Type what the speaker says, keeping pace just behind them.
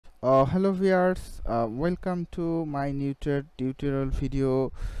Hello viewers, welcome to my new tutorial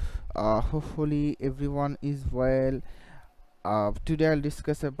video. Hopefully everyone is well. Today I'll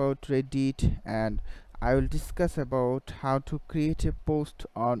discuss about Reddit, and I will discuss about how to create a post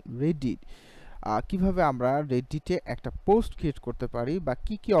on Reddit. কিভাবে আমরা রেডিটে একটা post create করতে পারি বা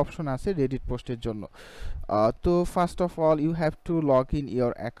কি কি option আছে Reddit পোস্টের জন্য। তো first of all you have to log in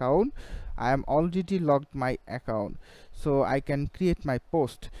your account. I am already logged my account, so I can create my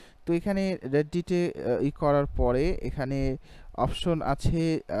post. তো এখানে রেডিটে করার পরে এখানে অপশন আছে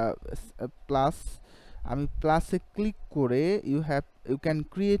প্লাস। আমি প্লাসে ক্লিক করে you can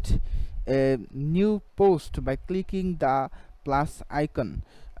create a new post by clicking the plus icon,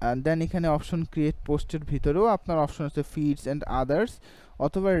 and then এখানে অপশন ক্রিয়েট পোস্টের ভিতরেও আপনার অপশন আছে ফিডস এন্ড আদার্স,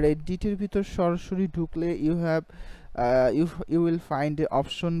 অথবা রেডিটের ভিতর সরাসরি ঢুকলে you will find the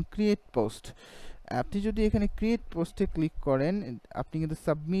option create post. আপনি যদি এখানে ক্রিয়েট পোস্টে ক্লিক করেন আপনি কিন্তু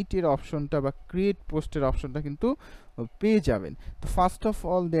সাবমিটের অপশনটা বা ক্রিয়েট পোস্টের অপশনটা কিন্তু পেয়ে যাবেন। তো first of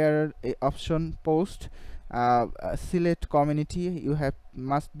all there option post, select community. You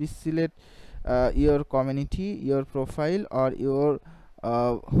must be select your community, your profile or your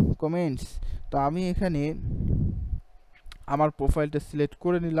comments. তো আমি এখানে আমার প্রোফাইলটা সিলেক্ট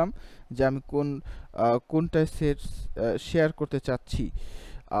করে নিলাম যে আমি কোনটা শেয়ার করতে চাচ্ছি।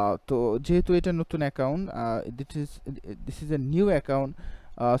 তো যেহেতু এটা নতুন account, this is a new account,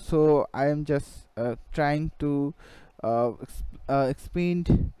 so I am just trying to explain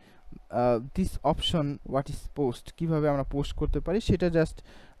this option what is post, কীভাবে আমরা পোস্ট করতে পারি সেটা জাস্ট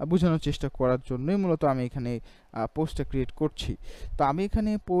বোঝানোর চেষ্টা করার জন্যই মূলত আমি এখানে পোস্টটা ক্রিয়েট করছি। তো আমি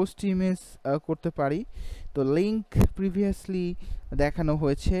এখানে পোস্ট ইমেজ করতে পারি। তো লিঙ্ক প্রিভিয়াসলি দেখানো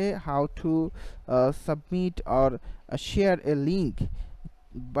হয়েছে how to submit or share A link,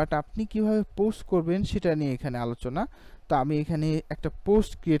 but আপনি কিভাবে পোস্ট করবেন সেটা নিয়ে এখানে আলোচনা। তো আমি এখানে একটা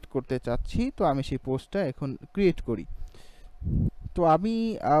পোস্ট ক্রিয়েট করতে চাচ্ছি, তো আমি সেই পোস্টটা এখন ক্রিয়েট করি। তো আমি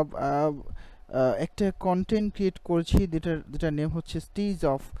একটা কন্টেন্ট ক্রিয়েট করেছি যেটার নেম হচ্ছে stage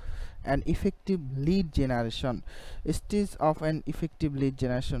of an effective lead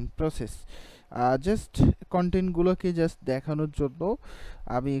generation process. Just কন্টেন্টগুলোকে just দেখানোর জন্য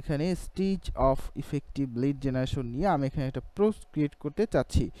আমি এখানে stage of effective lead generation নিয়ে আমি এখানে একটা পোস্ট ক্রিয়েট করতে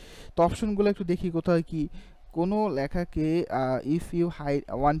চাচ্ছি। তো অপশনগুলো একটু দেখি কোথায় কি। কোনো লেখাকে if you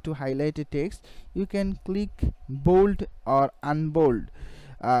want to highlight a text, you can click bold or unbold.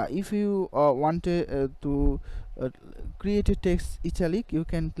 If you want to create a text italic, you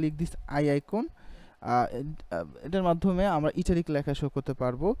can click this eye icon. এটার মাধ্যমে আমরা ইটালিক লেখা শো করতে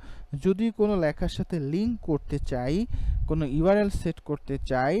পারবো। যদি কোনো লেখার সাথে লিঙ্ক করতে চাই, কোনো ইউআরএল সেট করতে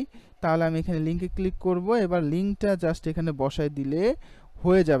চাই, তাহলে আমি এখানে লিঙ্কে ক্লিক করব। এবার লিঙ্কটা জাস্ট এখানে বসায় দিলে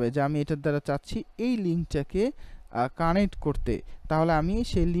হয়ে যাবে যে আমি এটার দ্বারা চাচ্ছি এই লিঙ্কটাকে কানেক্ট করতে। তাহলে আমি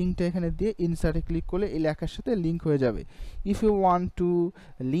সেই লিঙ্কটা এখানে দিয়ে ইনসার্টে ক্লিক করলে এই লেখার সাথে লিঙ্ক হয়ে যাবে। If you want to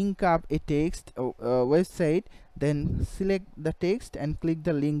link up A text website, then select the text and click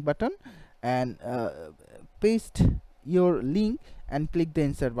the link button and paste your link and click the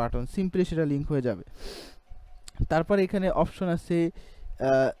insert button. Simply সেটা লিঙ্ক হয়ে যাবে। তারপর এখানে অপশন আছে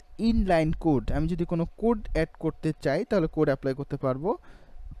inline code. আমি যদি কোনো code add করতে চাই তাহলে কোড অ্যাপ্লাই করতে পারবো।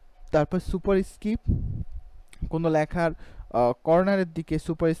 তারপর সুপারস্ক্রিপ্ট, কোনো লেখার কর্নারের দিকে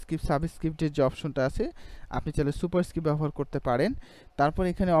সুপারস্ক্রিপ্ট সাবস্ক্রিপ্টের যে অপশনটা আছে আপনি চাইলে সুপারস্ক্রিপ্ট ব্যবহার করতে পারেন। তারপর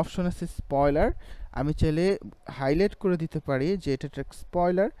এখানে অপশন আছে স্পয়লার। আমি চাইলে হাইলাইট করে দিতে পারি যে এটা একটা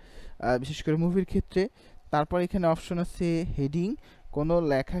স্পয়লার, বিশেষ করে মুভির ক্ষেত্রে। তারপর এখানে অপশন আছে হেডিং। কোনো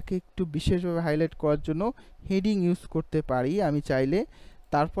লেখাকে একটু বিশেষভাবে হাইলাইট করার জন্য হেডিং ইউজ করতে পারি আমি চাইলে।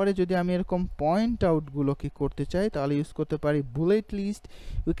 তারপরে যদি আমি এরকম পয়েন্ট আউটগুলোকে করতে চাই তাহলে ইউজ করতে পারি bullet list.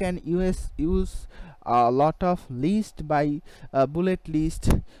 You can use lot of list by bullet list,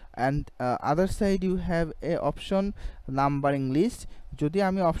 and other side you have a option numbering list. যদি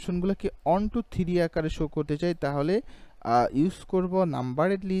আমি অপশনগুলোকে 1 to 3 আকারে শো করতে চাই তাহলে ইউজ করব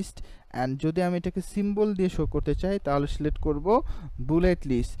নাম্বারেড লিস্ট, অ্যান্ড যদি আমি এটাকে সিম্বল দিয়ে শো করতে চাই তাহলে সিলেক্ট করব বুলেট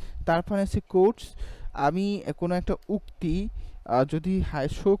লিস্ট। তারপরে আছে কোটস। আমি কোনো একটা উক্তি যদি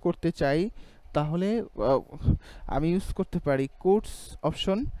শো করতে চাই তাহলে আমি ইউজ করতে পারি কোটস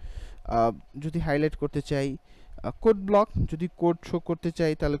অপশন। যদি হাইলাইট করতে চাই কোড ব্লক, যদি কোড শো করতে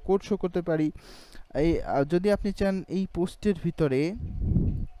চাই তাহলে কোড শো করতে পারি। এই যদি আপনি চান এই পোস্টের ভিতরে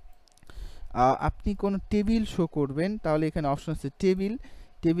আপনি কোনো টেবিল শো করবেন তাহলে এখানে অপশন আছে টেবিল।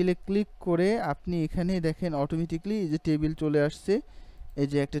 টেবিলে ক্লিক করে আপনি এখানে দেখেন অটোমেটিকলি এই যে টেবিল চলে আসছে। এই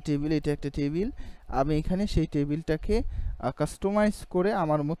যে একটা টেবিল, এটা একটা টেবিল। আমি এখানে সেই টেবিলটাকে কাস্টমাইজ করে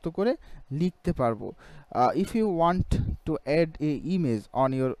আমার মতো করে লিখতে পারবো। If you want to add a image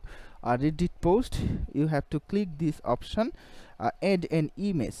on your Reddit post, you have to click this option. Add an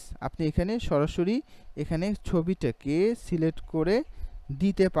image, আপনি এখানে সরাসরি এখানে ছবিটাকে সিলেক্ট করে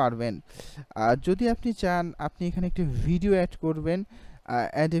দিতে পারবেন। যদি আপনি চান আপনি এখানে একটি ভিডিও অ্যাড করবেন,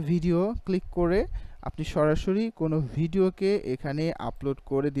 অ্যাড এ ভিডিও ক্লিক করে আপনি সরাসরি কোনো ভিডিওকে এখানে আপলোড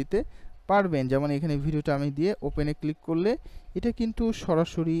করে দিতে পারবেন। যেমন এখানে ভিডিওটা আমি দিয়ে ওপেনে ক্লিক করলে এটা কিন্তু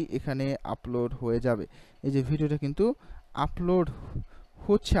সরাসরি এখানে আপলোড হয়ে যাবে। এই যে ভিডিওটা কিন্তু আপলোড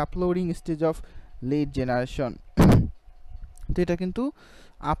হচ্ছে, uploading stage of lead generation. তো এটা কিন্তু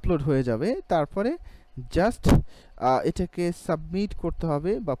আপলোড হয়ে যাবে, তারপরে জাস্ট এটাকে সাবমিট করতে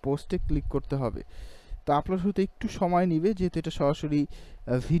হবে বা পোস্টে ক্লিক করতে হবে। তো আপলোড হতে একটু সময় নেবে যেহেতু এটা সরাসরি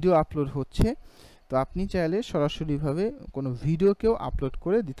ভিডিও আপলোড হচ্ছে। তো আপনি চাইলে সরাসরিভাবে কোনো ভিডিওকেও আপলোড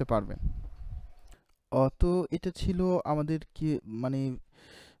করে দিতে পারবেন। তো এটা ছিল আমাদের কি মানে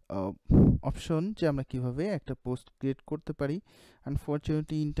অপশন যে আমরা কিভাবে একটা পোস্ট ক্রিয়েট করতে পারি।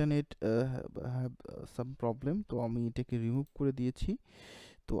 Unfortunately internet have some problem, তো আমি এটাকে রিমুভ করে দিয়েছি।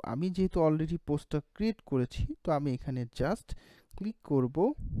 তো আমি যেহেতু অলরেডি পোস্টটা ক্রিয়েট করেছি, তো আমি এখানে জাস্ট ক্লিক করব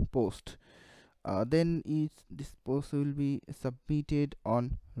post, then this post will be submitted on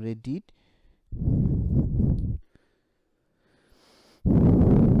Reddit.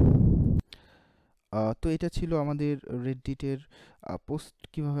 তো এটা ছিল আমাদের রেডিটের পোস্ট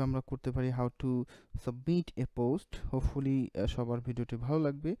কিভাবে আমরা করতে পারি, how to submit A post. Hopefully সবার ভিডিওটি ভালো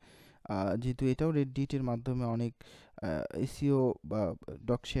লাগবে, যেহেতু এটাও রেডিটের মাধ্যমে অনেক এসইও বা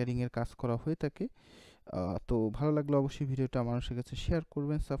ডক শেয়ারিংয়ের কাজ করা হয়ে থাকে। তো ভালো লাগলে অবশ্যই ভিডিওটা মানুষের কাছে শেয়ার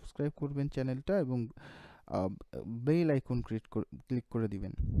করবেন, সাবস্ক্রাইব করবেন চ্যানেলটা এবং বেল আইকন ক্লিক করে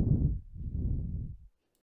দিবেন।